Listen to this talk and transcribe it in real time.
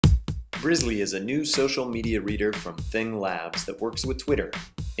Brizzly is a new social media reader from thinglabs that works with Twitter.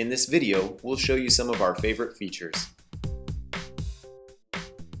 In this video, we'll show you some of our favorite features.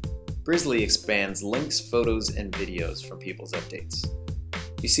 Brizzly expands links, photos, and videos from people's updates.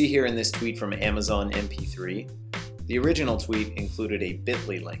 You see here in this tweet from Amazon MP3, the original tweet included a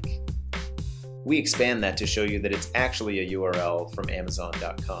bit.ly link. We expand that to show you that it's actually a URL from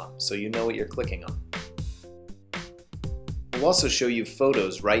Amazon.com, so you know what you're clicking on. We'll also show you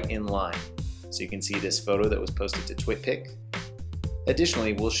photos right in line, so you can see this photo that was posted to TwitPic.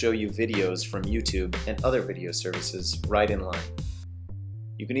 Additionally, we'll show you videos from YouTube and other video services right in line.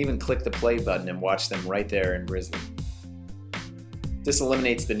 You can even click the play button and watch them right there in Brizzly. This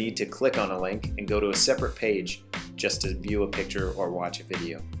eliminates the need to click on a link and go to a separate page just to view a picture or watch a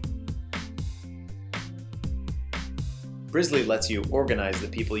video. Brizzly lets you organize the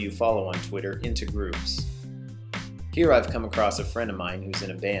people you follow on Twitter into groups. Here I've come across a friend of mine who's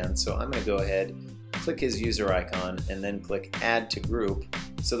in a band, so I'm going to go ahead, click his user icon, and then click Add to Group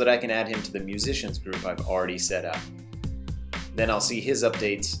so that I can add him to the musicians group I've already set up. Then I'll see his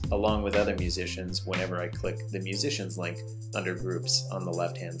updates along with other musicians whenever I click the musicians link under Groups on the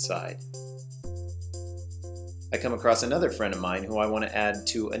left-hand side. I come across another friend of mine who I want to add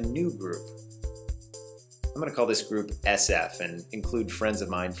to a new group. I'm going to call this group SF and include friends of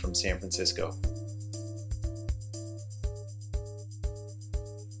mine from San Francisco.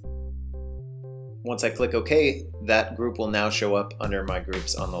 Once I click OK, that group will now show up under my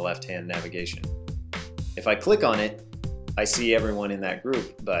groups on the left-hand navigation. If I click on it, I see everyone in that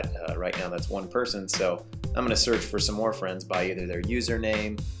group, but right now that's one person, so I'm going to search for some more friends by either their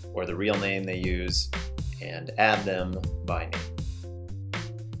username or the real name they use and add them by name.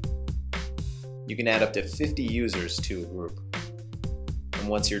 You can add up to 50 users to a group. And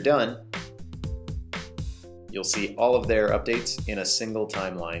once you're done, you'll see all of their updates in a single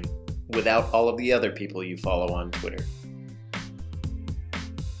timeline without all of the other people you follow on Twitter.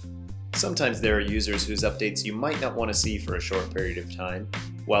 Sometimes there are users whose updates you might not want to see for a short period of time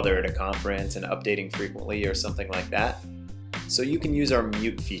while they're at a conference and updating frequently or something like that. So you can use our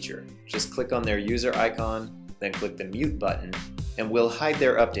mute feature. Just click on their user icon, then click the mute button, and we'll hide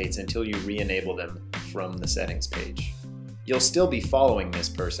their updates until you re-enable them from the settings page. You'll still be following this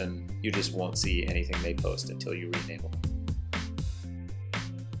person, you just won't see anything they post until you re-enable them.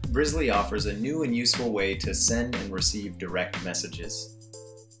 Brizzly offers a new and useful way to send and receive direct messages.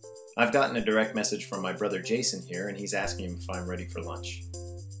 I've gotten a direct message from my brother Jason here, and he's asking if I'm ready for lunch.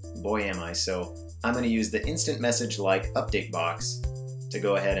 Boy am I, so I'm going to use the instant message like update box to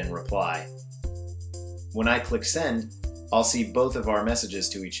go ahead and reply. When I click send, I'll see both of our messages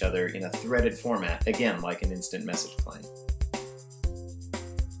to each other in a threaded format, again like an instant message client.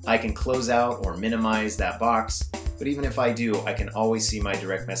 I can close out or minimize that box, but even if I do, I can always see my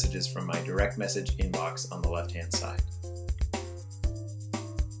direct messages from my direct message inbox on the left-hand side.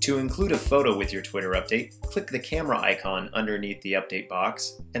 To include a photo with your Twitter update, click the camera icon underneath the update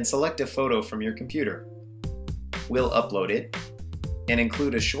box and select a photo from your computer. We'll upload it and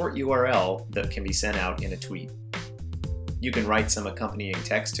include a short URL that can be sent out in a tweet. You can write some accompanying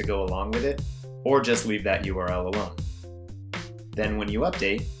text to go along with it, or just leave that URL alone. Then when you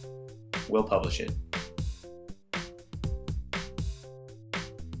update, we'll publish it.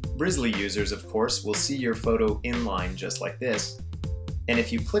 Brizzly users, of course, will see your photo inline just like this, and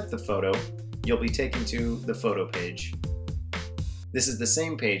if you click the photo, you'll be taken to the photo page. This is the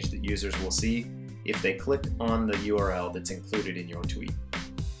same page that users will see if they click on the URL that's included in your tweet.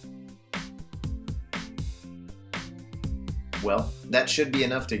 Well, that should be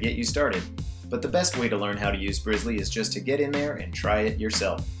enough to get you started, but the best way to learn how to use Brizzly is just to get in there and try it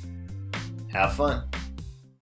yourself. Have fun!